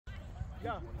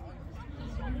Yeah.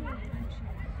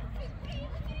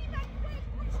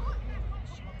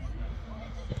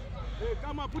 Hey,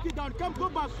 come on, put it down. Come, go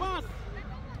back, pass.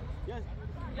 Yes.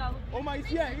 Omar, he's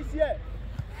here, he's here.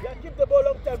 Yeah, keep the ball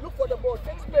long time. Look for the ball.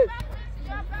 Take space.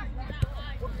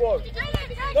 Good ball.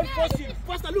 Don't force him.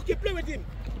 Faster, look, play with him.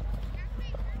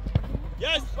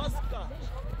 Yes, Pascal.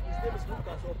 His name is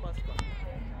Lucas or Pascal.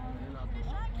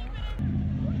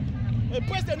 Hey,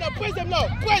 press them now, press them now.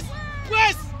 Press,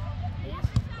 press.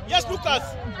 Yes, Lucas.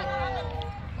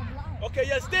 Okay,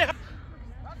 yes, stay.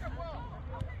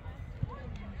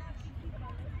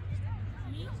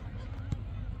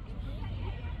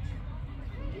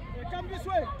 Come this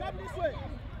way, come this way.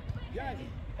 Yes,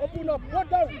 open up, go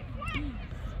down.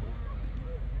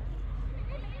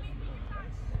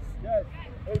 Yes,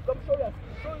 hey, come show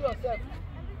yourself.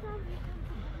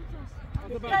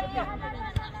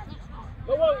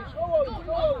 No worries, no worries,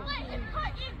 no worries.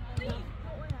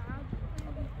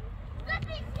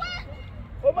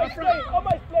 Omar is playing,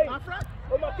 Omar is playing.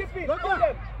 Omar, keep it, keep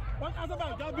them. What else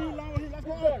about? Don't be long with him, let's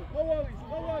go. No worries,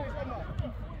 Omar.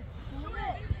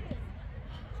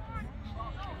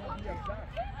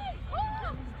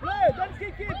 Play, don't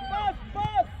kick it, pass,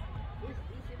 pass.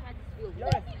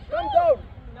 Yes, come down.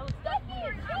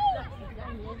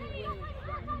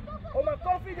 Omar,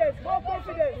 confidence, more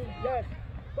confidence. Yes,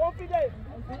 confidence.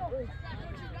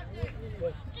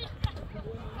 Yes.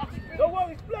 Don't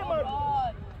worry, play, man.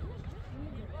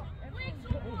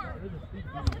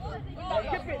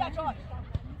 Keep it.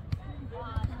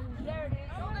 There it is.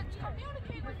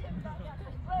 Communicate with him.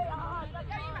 Play hard.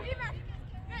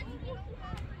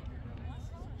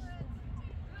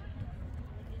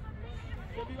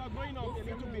 We are going up a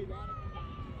little bit.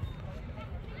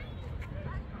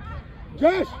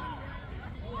 Josh!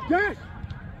 Josh!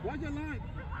 Watch your line.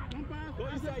 Don't pass. Go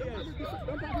inside, yes.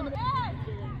 Don't pass in the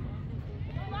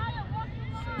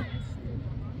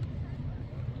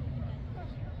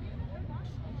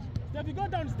Step, you go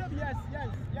down, step, yes.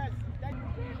 Thank you.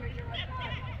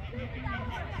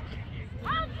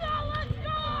 Let's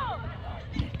go!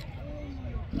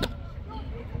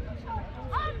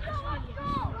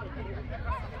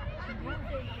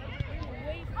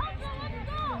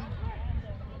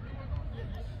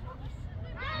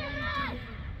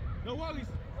 No worries.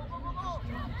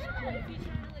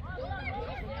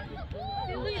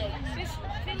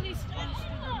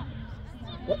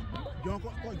 What?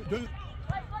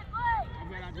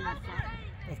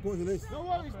 Of course it is. No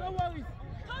worries.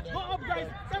 Go up, guys.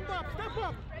 Step up.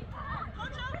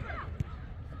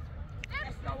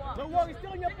 No worries,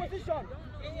 stay in your position.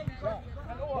 Yeah.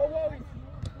 No worries.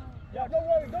 Yeah, no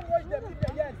worries. Don't rush them.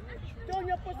 Yes. Stay in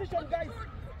your position, guys.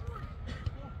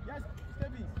 Yes,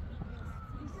 Stevie.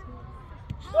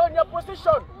 Stay in your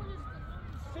position.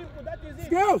 Simple, that is it.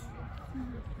 Skills!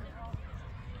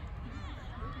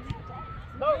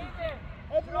 Now,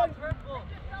 everyone.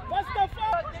 Faster,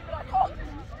 fast.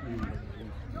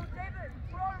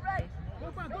 Go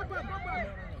back.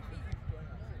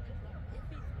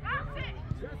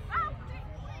 Yes.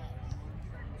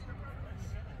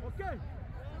 Okay.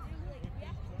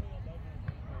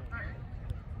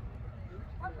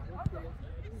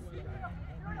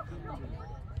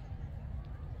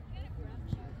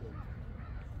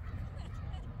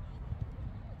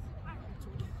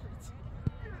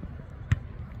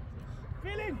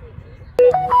 Feeling.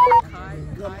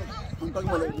 I'm talking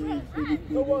about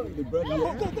the bread. Go.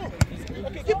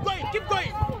 Okay, keep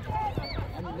going.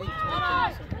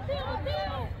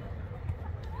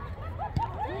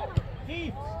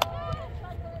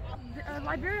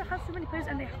 Liberia has so many players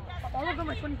and all of them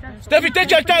are 2010. Steffi,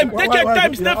 take your time,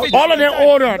 Steffi. All of them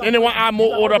order, and they want to add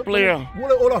more order player.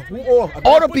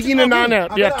 All the beginning down there,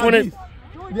 they are 20.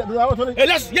 Hey,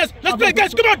 let's play,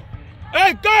 guys, come on.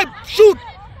 Hey, guys, shoot.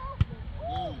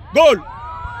 Goal.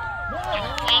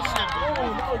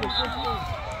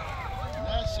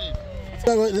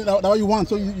 That's what you want,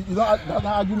 so you don't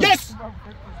argue. Yes.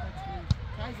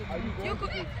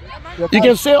 You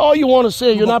can say all you want to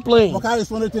say, you're not playing. Okay, it's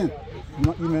 2010. You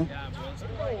know, man.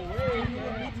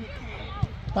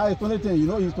 It's 2010, you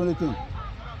know he's 2010.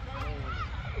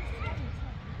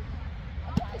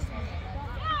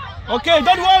 Okay,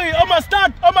 don't worry. Omar,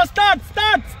 start.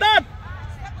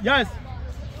 Yes.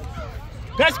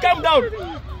 Guys, calm down.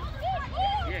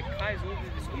 Yeah,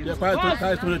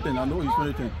 Kai is 2010. I know he's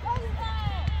 2010.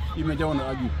 Even they want to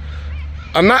argue.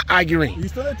 I'm not arguing.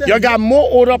 He's 2010. You got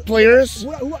more older players.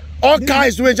 All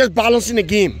guys doing just balancing the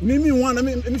game. Name me one. Let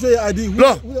me show you ID.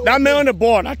 Look, that man on the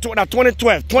board. That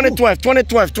 2012.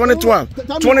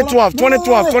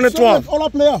 All our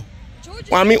player.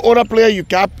 I mean, older player, you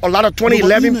got a lot of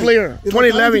 2011 player.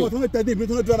 2011. Okay,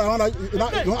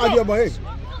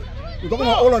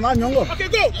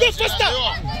 go faster.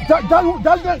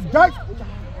 Jack.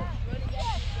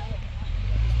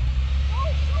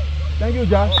 Thank you,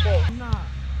 Jack.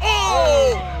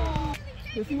 Oh!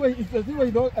 You see where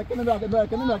you don't. I can play on the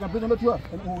 12. You want to play on the 12?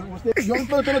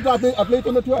 I play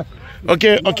on the 12.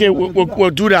 Okay, we'll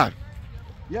do that.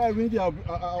 Yeah,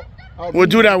 We'll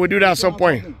do that at some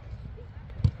point.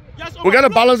 We got to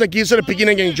balance the gears at the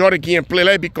beginning and enjoy the game. Play,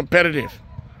 let it be competitive.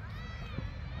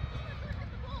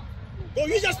 Go,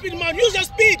 use your speed, man. Use your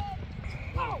speed.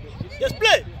 Just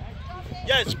play.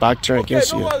 Yes. It's back turn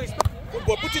against you. Good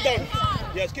ball. Put it down.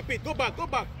 Yes, keep it. Go back.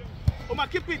 Omar,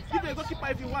 keep it. Give the goalkeeper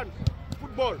if you want.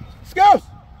 Football. Scouts,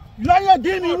 you like your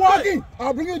game, you're walking.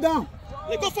 I'll bring you down.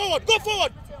 Go forward.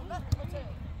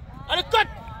 And cut.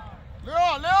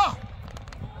 Leo.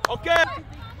 Okay.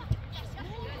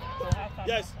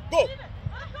 Yes, go.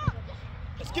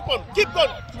 Let's keep on.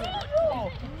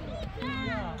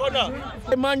 Corner.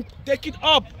 Hey man, take it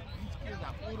up.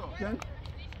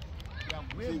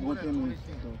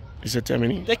 Is it 10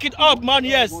 minutes? Take it up, man,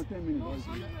 yes.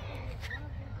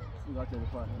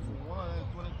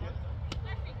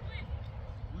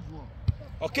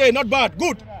 Okay, not bad.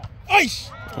 Good. Aish.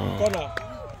 Corner.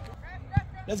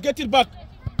 Let's get it back.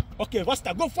 Okay,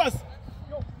 faster. Go fast.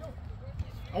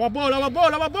 Our ball.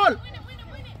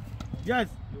 Yes.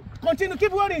 Continue.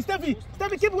 Keep running, Steffi.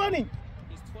 Keep running.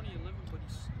 He's 2011, but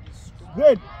he's strong.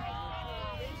 Good.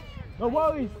 No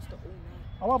worries.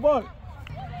 Our ball.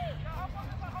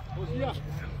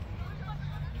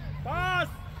 Pass.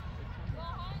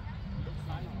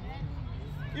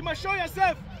 You must show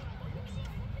yourself.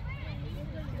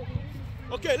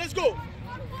 Okay, let's go.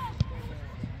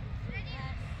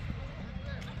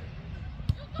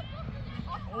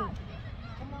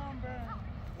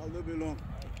 A little bit long.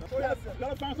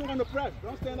 Gotta find someone to press.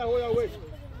 Don't stand that way away.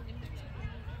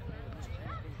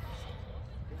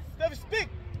 Steve, speak.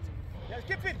 Yes,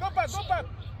 keep it. Go back.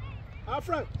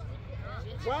 Alfred.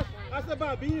 What? That's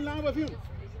about being in line with him.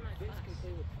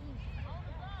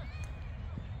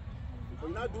 We're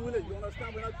not doing it. You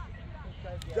understand? We're not.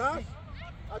 Josh,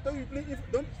 I thought you play.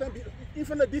 Don't stand in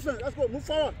front of the defense. Let's go. Move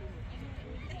forward.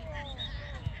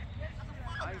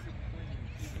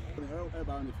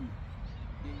 Everybody on the field.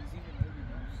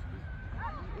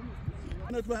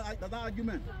 That's our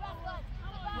argument.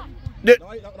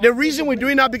 The reason we're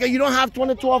doing that because you don't have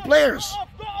 2012 players.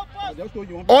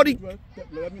 All the,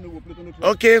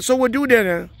 okay, so we'll do that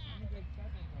then.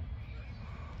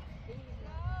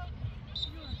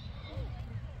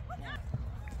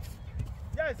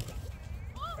 Yes.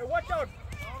 Hey, watch out.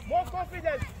 More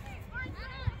confidence.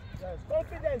 Yes,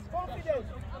 confidence.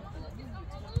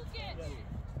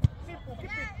 Simple,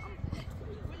 keep it.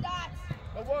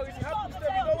 No worries, you have to stay.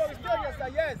 No worries, stay on your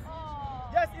side. Yes.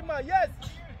 Yes, Ima. Yes,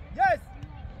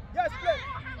 play.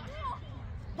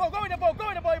 Go with the ball,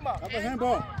 Ima. That's a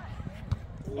handball.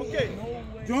 Okay.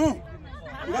 John,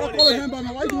 you gotta call a handball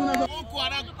now. Why are you doing that?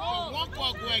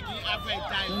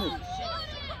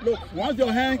 Look, once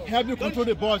your hand help you control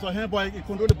the ball, it's a handball. You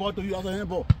control the ball to you as a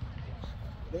handball.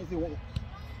 Let's see what.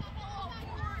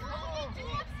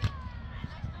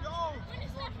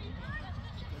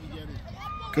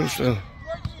 Good stuff.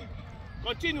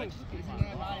 Continue.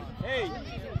 Hey.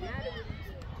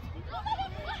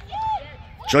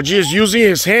 Georgie is using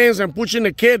his hands and pushing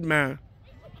the kid, man.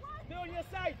 Stay on your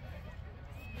side.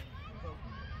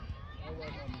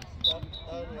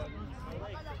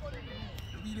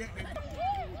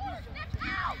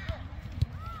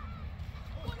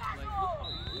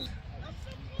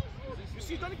 You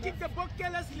see, don't kick the ball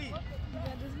carelessly.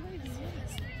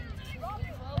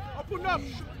 Open up. He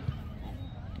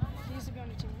used to be on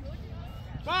the team.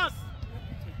 Pass.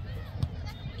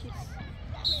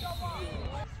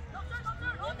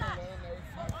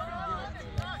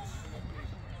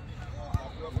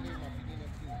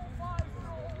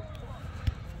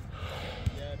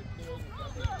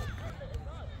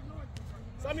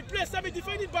 Sammy, play. Sammy,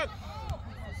 defend it back.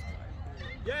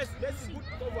 Yes, this is good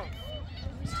cover.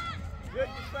 Great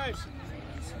defense.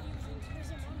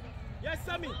 Yes,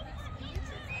 Sammy.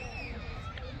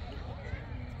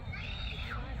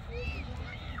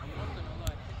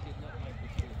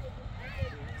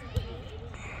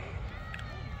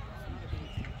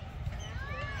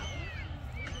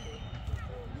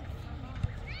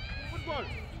 Football.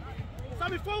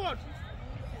 Sammy, forward.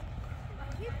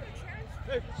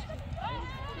 Hey.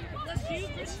 See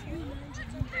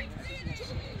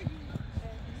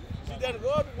then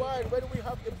run wide when we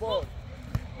have the ball.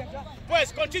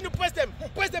 Press, continue, press them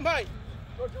high.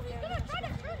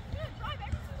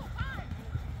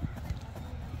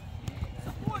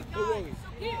 No worries.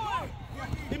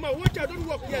 Ima, watch out, don't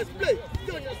walk. Yes, play.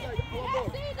 Stay on your side.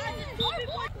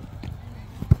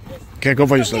 Okay, go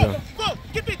for your slugger. Go,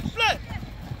 keep it, play.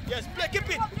 Yes, play, keep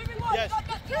it. Yes.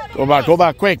 Go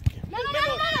back, quick.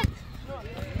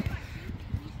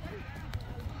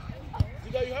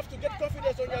 You have to get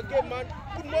confidence on your game, man.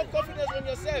 Put more confidence on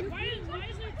yourself.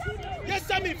 Yes,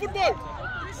 Sammy, football.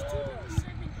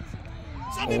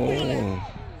 Sammy,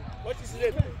 what is his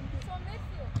name?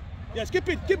 Yes, keep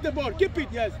it, keep the ball, keep it,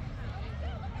 yes.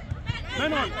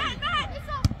 Man on.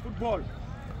 Football.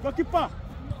 Goalkeeper.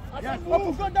 Yes,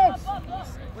 open, go down.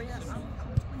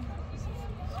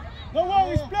 No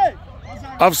worries, play.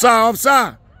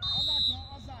 Offside.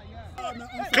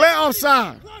 Clear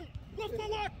offside. Go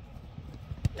forward.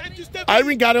 I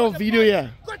even got it on video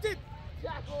here. Got it.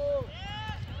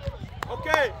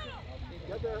 Okay.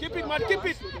 Keep it, man, keep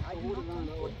it.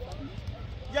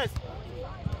 Yes.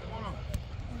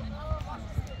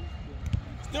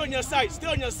 Stay on your side, stay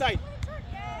on your side.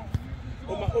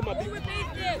 Oh my big.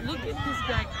 Look at this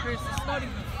guy, Chris. It's not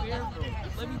even fair, bro.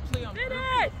 Let me play on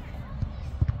purpose.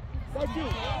 Thank you. Oh.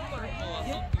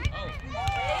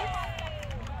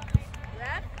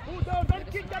 Pull down, don't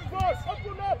kick that ball.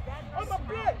 Open up. Oma,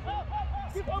 play.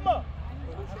 Give Oma.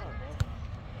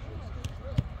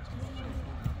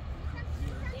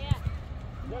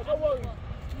 Yeah, don't worry.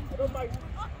 I don't mind.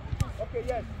 Okay,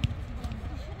 yes.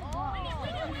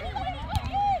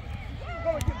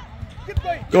 Go, keep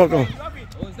going. Go.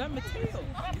 Oh, is that Mateo?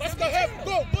 Let's go help.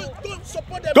 Go,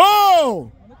 support them.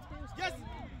 Go!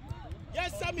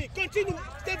 Yes, Sammy. Continue.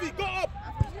 Stevie, go up.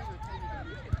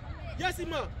 Yes,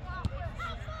 Ima.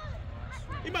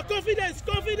 Ima, confidence.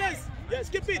 Yes,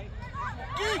 keep it.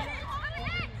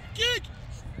 Kick.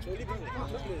 So leave him.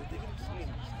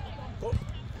 Go.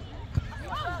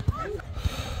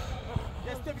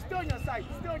 Yes, Stevie, stay on your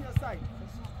side.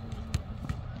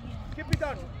 Keep it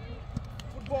on.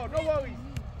 Football, no worries.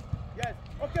 Yes.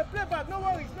 Okay, play back, no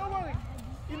worries.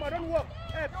 Ima, don't walk.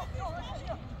 Help.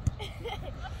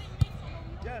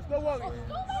 Yes, no worries.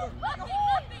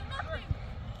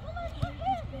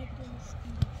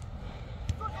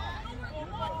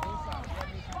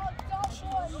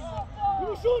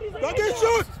 Don't get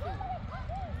shoot!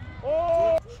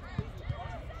 Oh!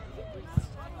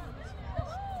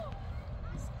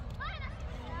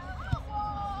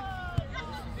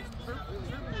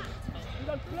 You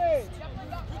don't play.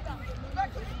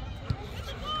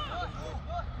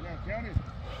 Yeah, count it.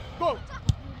 Go!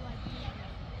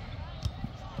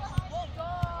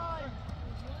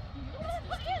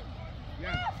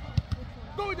 Yeah.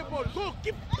 Go with the ball, go!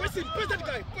 Keep pressing, press that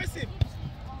guy, press him!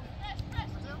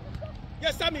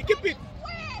 Yes, Sammy, keep it!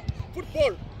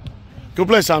 Football! Go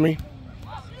play, Sammy.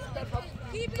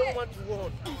 Don't want to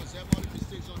run.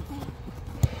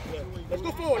 Yeah. Let's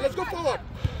go forward!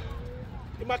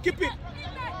 You must keep it!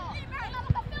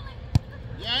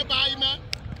 Yeah, bye, man.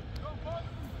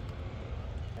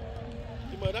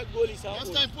 That goal is out.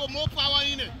 Next time, put more power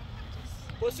in it.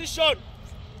 Position!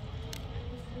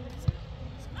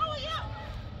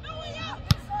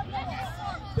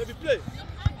 Baby, play!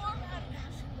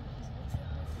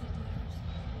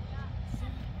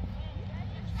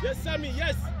 Yes, Sammy,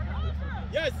 yes!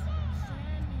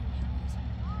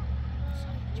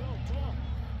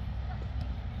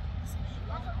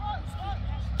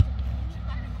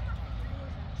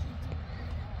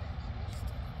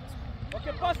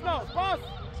 Okay, pass now, pass!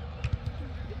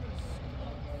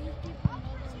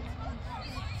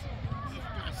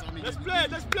 Let's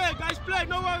play, guys, play,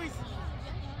 no worries!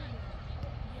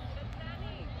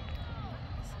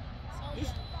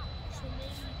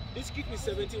 This kid is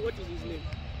 17, what is his name?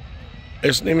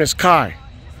 His name is Kai.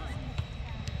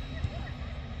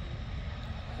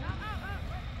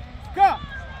 Go!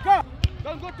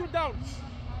 Don't go too down.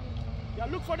 Yeah,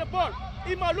 look for the ball.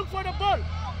 Ima, look for the ball.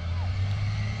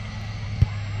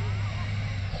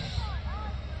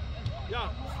 Yeah,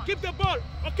 keep the ball.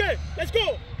 Okay, let's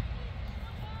go.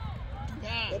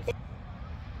 Yeah.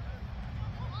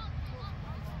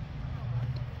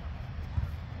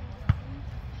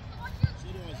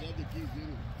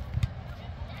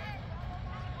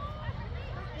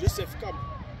 Joseph, come.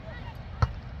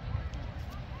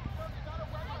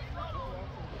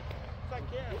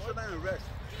 Sit down and rest.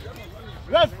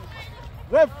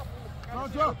 Ref! No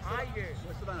job.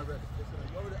 Sit down and rest.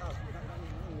 You already asked.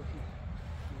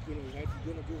 He's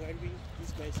gonna go right wing.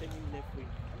 This guy send him left wing.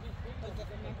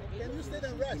 Can you stay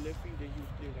there and rest? Left wing, then you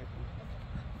play right wing.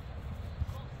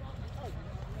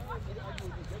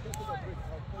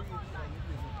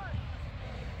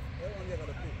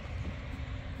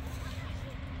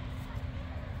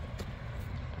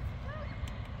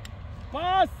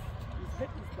 Pass! His head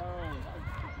is down.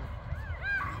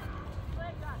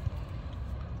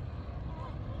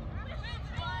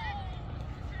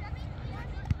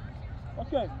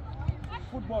 Okay.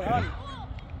 Football, hand.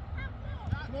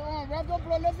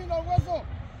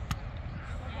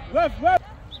 Ref.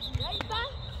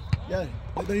 Yeah,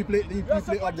 then you play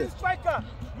up there. Striker.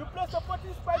 You play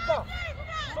supporting striker.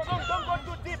 So don't go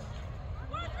too deep.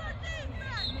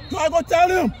 No, I go tell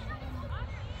him.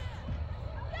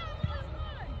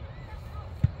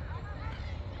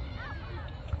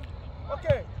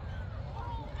 Okay.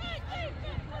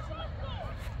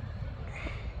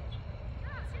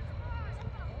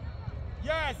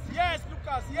 Yes,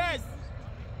 Lucas, yes.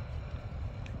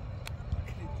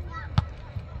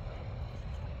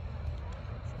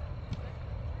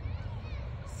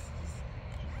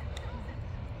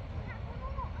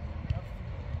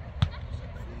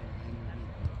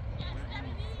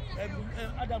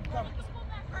 Adam, come.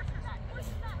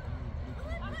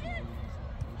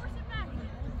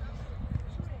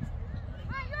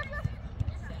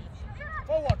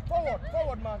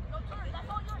 Forward, man.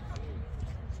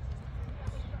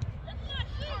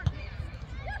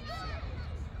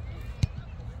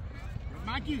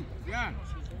 Mikey, yeah.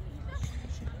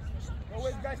 No,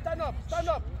 wait, guys, stand up.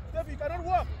 Steph, you cannot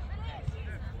walk.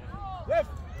 Left.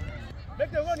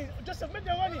 Make the running. Joseph, make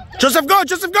the running. Joseph, go!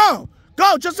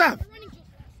 Go, Joseph!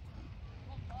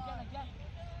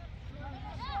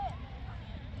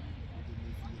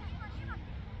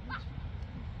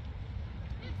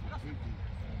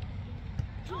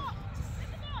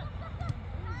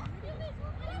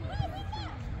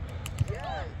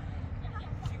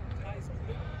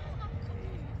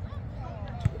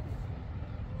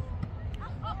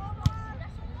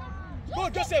 Go,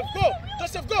 Joseph, go!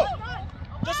 Joseph, go!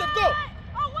 Joseph, go!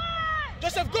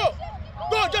 Joseph, go!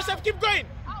 Go, Joseph, keep going!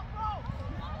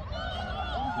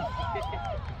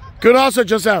 Good also,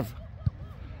 Joseph.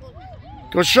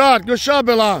 Good shot,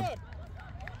 Bilal.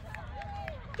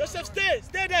 Joseph, stay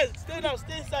there, stay down,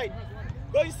 stay inside.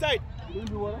 Go inside.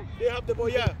 They have the ball,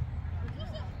 yeah.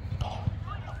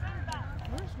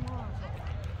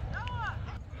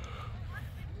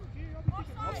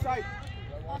 Offside.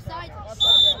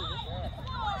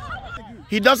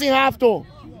 He doesn't have to.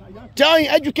 Tell him,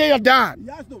 educate your dad. He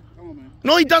has to. Come on, man.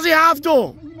 No, he doesn't have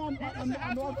to.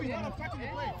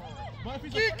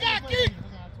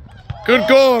 Good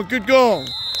goal.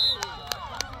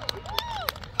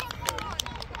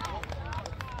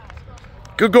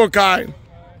 Good goal, Kai.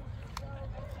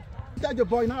 That's your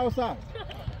boy now outside.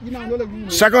 You know,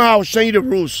 like Second half, I'll show you the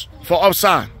rules for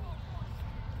offside.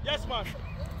 Yes, man.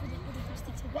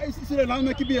 why you see the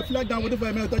lineman keep a flag down with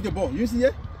the man touch the ball? You see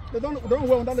it? They don't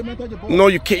wear on that the man touch the ball. No,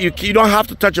 you can't. You don't have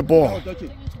to touch the ball. Touch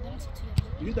it.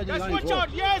 You touch the Yes, line watch ball.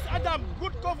 out. Yes, Adam.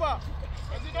 Good cover.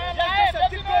 Yes,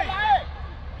 Joseph, keep going.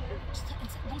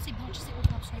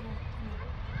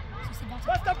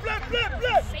 Master, play.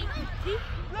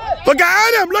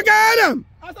 Look at him.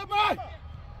 Master, ball.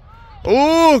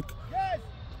 Ooh. Yes,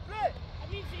 play.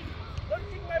 Don't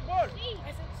kick my ball.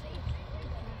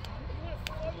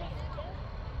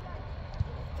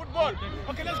 Football.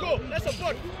 Okay, let's go. Let's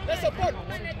support.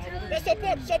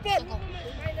 Support.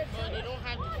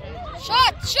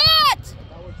 Shot!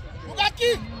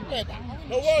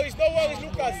 No worries,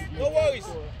 Lucas. No worries.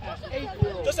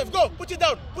 Joseph, go. Put it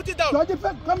down.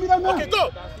 Come here, man. Okay,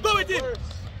 go with him.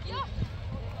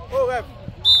 Oh, ref.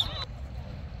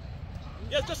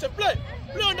 Yes, Joseph, play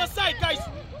on the side, guys.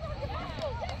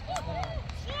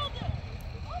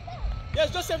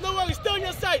 Yes, Joseph, no worries, stay on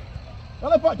your side.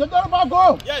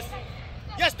 Go. Yes,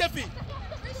 Steffi.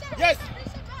 Yes.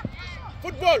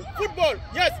 Football.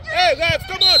 Yes. Hey, ref,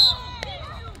 come on.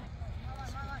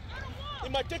 You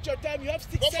might take your time. You have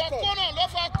 6 seconds. Look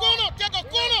for a corner. Take a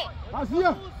corner. That's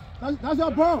here. That's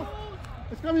your ball.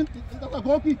 It's coming. That's a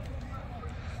goal kick.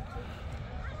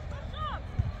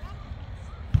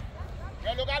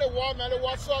 Yeah, look at the wall, man. The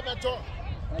wall saw man, John.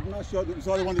 I'm not sure.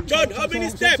 Sorry, one. John, how many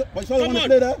steps? Come on.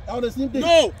 Play that. I want the same thing.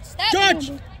 No,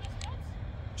 George.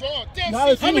 John,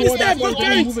 How many steps? Go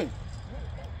guys. Moving.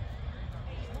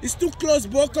 It's too close,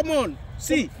 bro. Come on.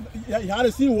 See. Yeah, he had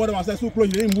to see water. I said so close.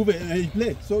 He didn't move it, and he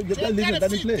played. So you just leave it.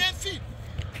 Let him play. 10 feet.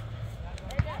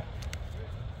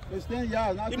 It's 10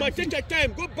 yards. You might take your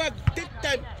time. Go back. Take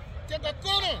time. Take a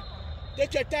corner.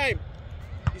 Take your time.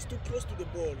 He's too close to the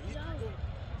ball.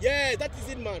 Yeah, that is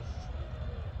it, man.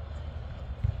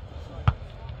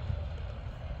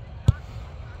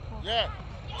 Yeah.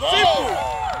 Simple.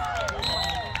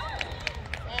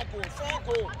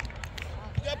 Franco.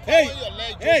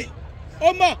 Hey,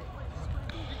 Omar.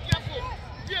 Be careful.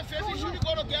 Be a face, you shouldn't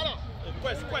go together.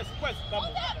 Quest. Come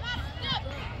on.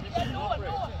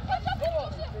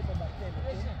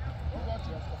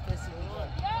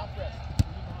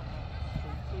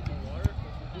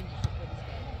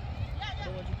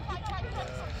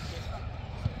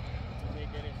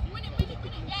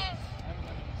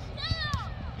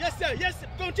 Okay, yes,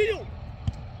 continue.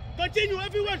 Continue,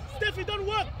 everyone. Steffi, don't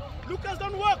work. Lucas,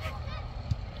 don't work.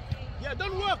 Yeah,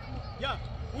 don't work. Yeah,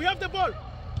 we have the ball.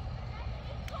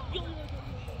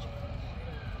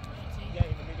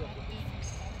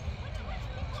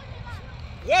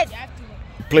 Ref.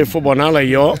 Play football now like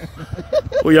y'all.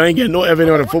 Oh, y'all ain't getting no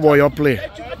evidence of the football y'all play.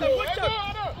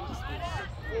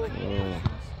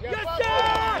 Yes,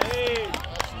 sir.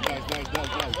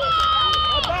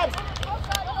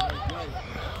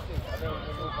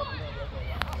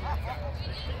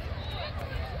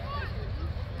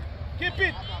 Keep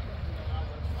it.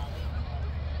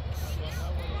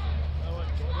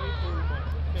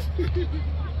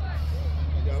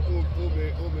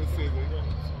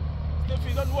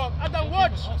 Steffi, don't walk. Adam,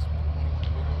 watch.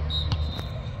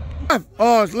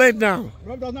 Oh, it's late now.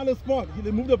 Ref does not let spot.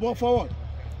 They move the ball forward.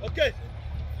 Okay.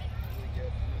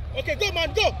 Okay, go,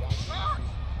 man, go.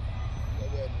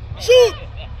 Shoot.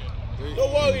 No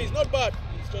worries, not bad.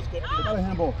 It's just got Not a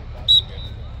handball.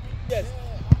 Yes.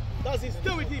 That's it.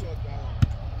 Stay with him.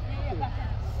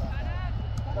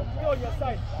 Stay on your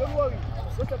side. Don't worry.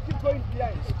 Just keep going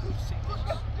behind.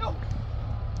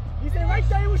 He's the right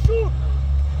side. He will shoot.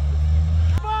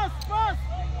 Fast, fast.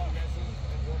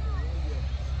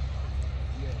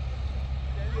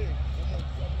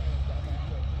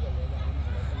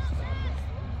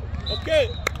 Okay.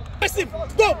 Press him.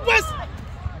 Go. Press.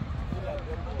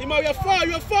 Ima, you're far.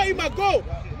 You're far. Ima, go.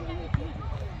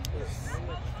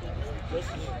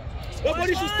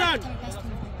 Nobody should stand.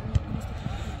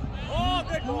 Oh,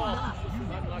 good ball.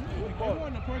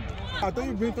 I thought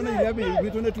you bring 2011,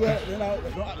 you bring 2012, then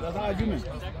that's an argument.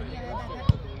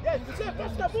 Yes,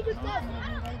 faster, move it fast.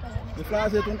 The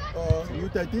Flyers hit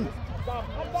U13.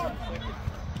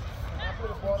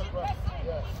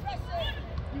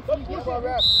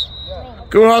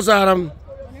 Good horse, Adam.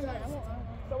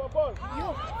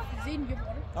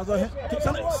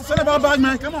 Send the ball back,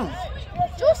 man. Come on.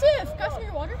 Joseph, got some of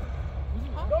your water?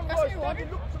 Got some of your water?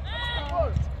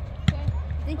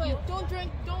 Thank you. Don't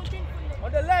drink.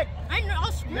 On the leg.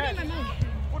 I'll squirt in my mouth.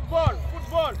 Football,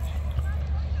 football.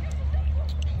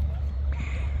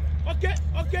 Okay,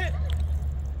 okay.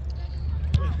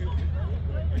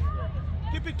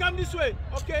 Keep it, come this way.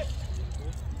 Okay.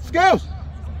 Skills.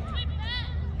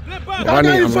 Play back. I'm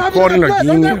recording again.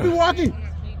 Don't be walking.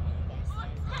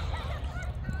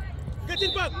 Get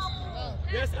it back.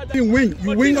 Yes, Adam. You wing.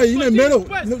 You wing or you in the middle.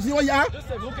 You see what you are?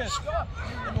 Joseph, okay.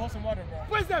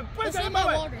 Press them. Press them.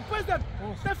 Press them.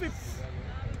 Steffi.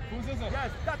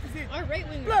 Yes, that is it. Our right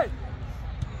wing. Play.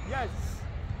 Yes.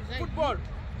 Football.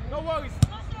 No worries.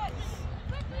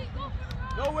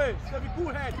 No way. Steffi,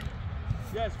 cool head.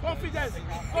 Yes, confidence.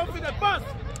 Confidence. Pass.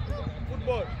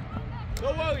 Football.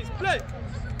 No worries. Play.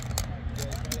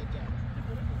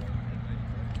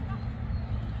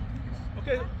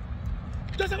 Okay.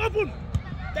 Joseph, open.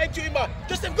 Thank you, Ima.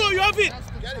 Joseph, go. You have it.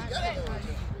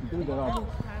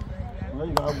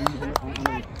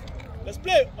 Let's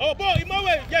play. Our ball, Ima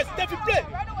way. Yes, Steffi, play.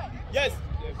 Yes.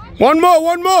 One more.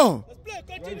 Let's play. You see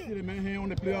Continue. the man here on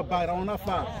the player back, on that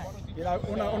foul.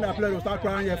 On that player, start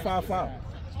crying, yeah, foul.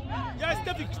 Yes,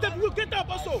 Steffi, will get up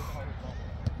also.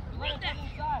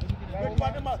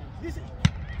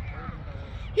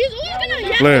 He's always gonna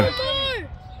yell Play. more.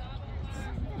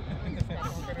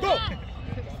 Go.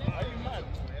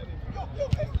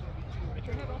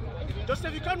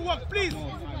 Joseph, you can't walk, please.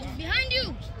 Behind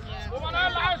you. He's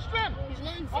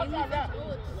not in front.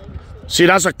 See,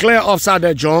 that's a clear offside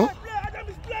there, John. Adam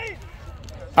is playing.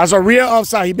 That's a real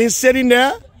offside. He been sitting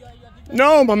there.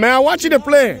 No, my man, watching the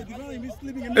play.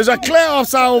 There's a clear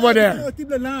offside over there.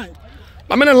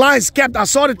 I mean, the line's kept. I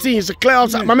saw the team. It's a clear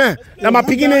offside. My man, let my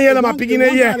picking in here. My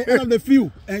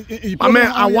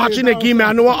man, I'm watching the game.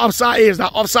 I know what offside is.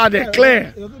 That offside there,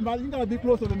 clear. You gotta be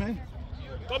close to the man.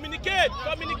 Communicate,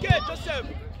 Joseph.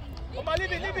 Oma,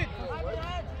 leave it.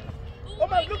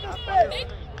 Oma, look at space.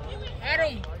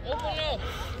 Adam, open up.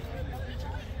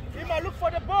 Ima, look for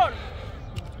the ball.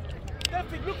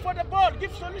 Steffi, look for the ball.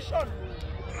 Give solution.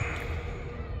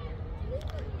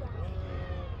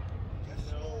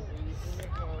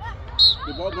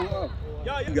 The ball going up.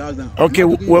 Yeah, You guys down. Okay,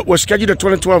 we're scheduled the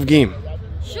 2012 game.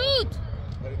 Shoot.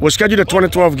 We're scheduled the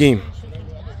 2012 game.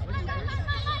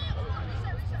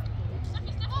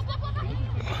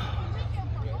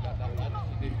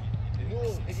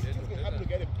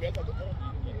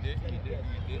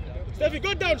 Steffi,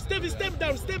 go down. Steffi, step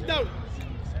down.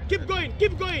 Keep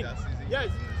going.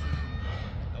 Yes.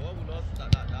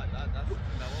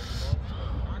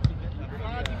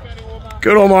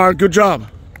 Good, Omar. Good job.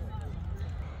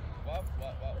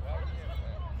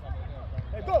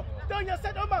 Hey, go. Stay on your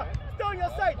side, Omar. Stay on your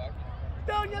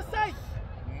side.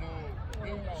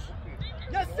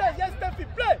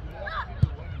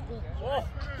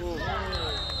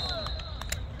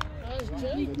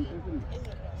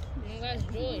 That's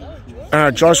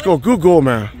Joy. Josh scored good goal,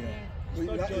 man.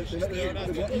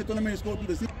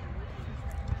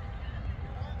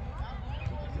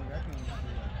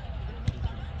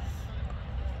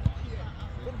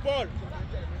 Football.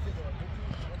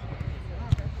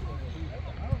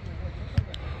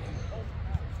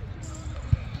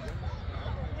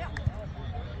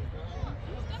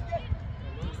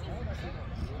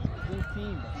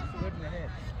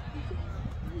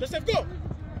 Joseph, go.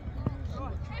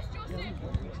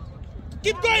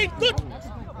 Keep going. Good.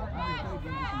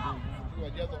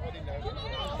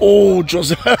 Oh,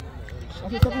 Joseph.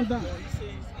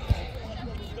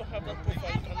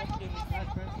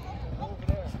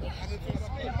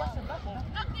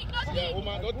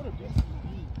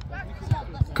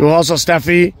 Good also,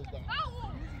 Steffi.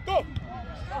 Go.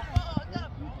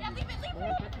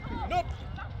 No.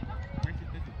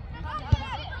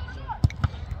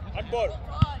 Handball.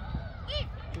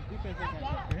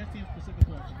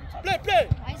 Play.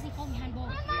 Why is he calling handball?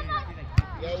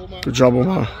 Good job,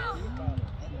 Omar.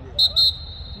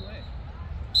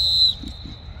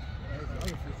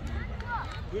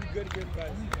 Good,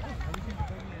 guys.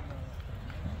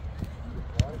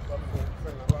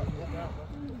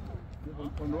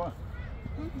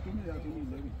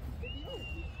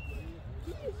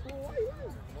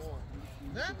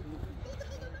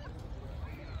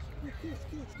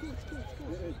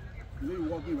 You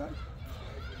walking, right?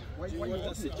 Why You you want to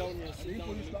walking? sit down here? Sit down.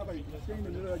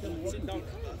 Sit down.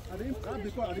 I didn't put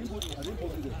it there. I said I didn't put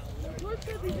it there.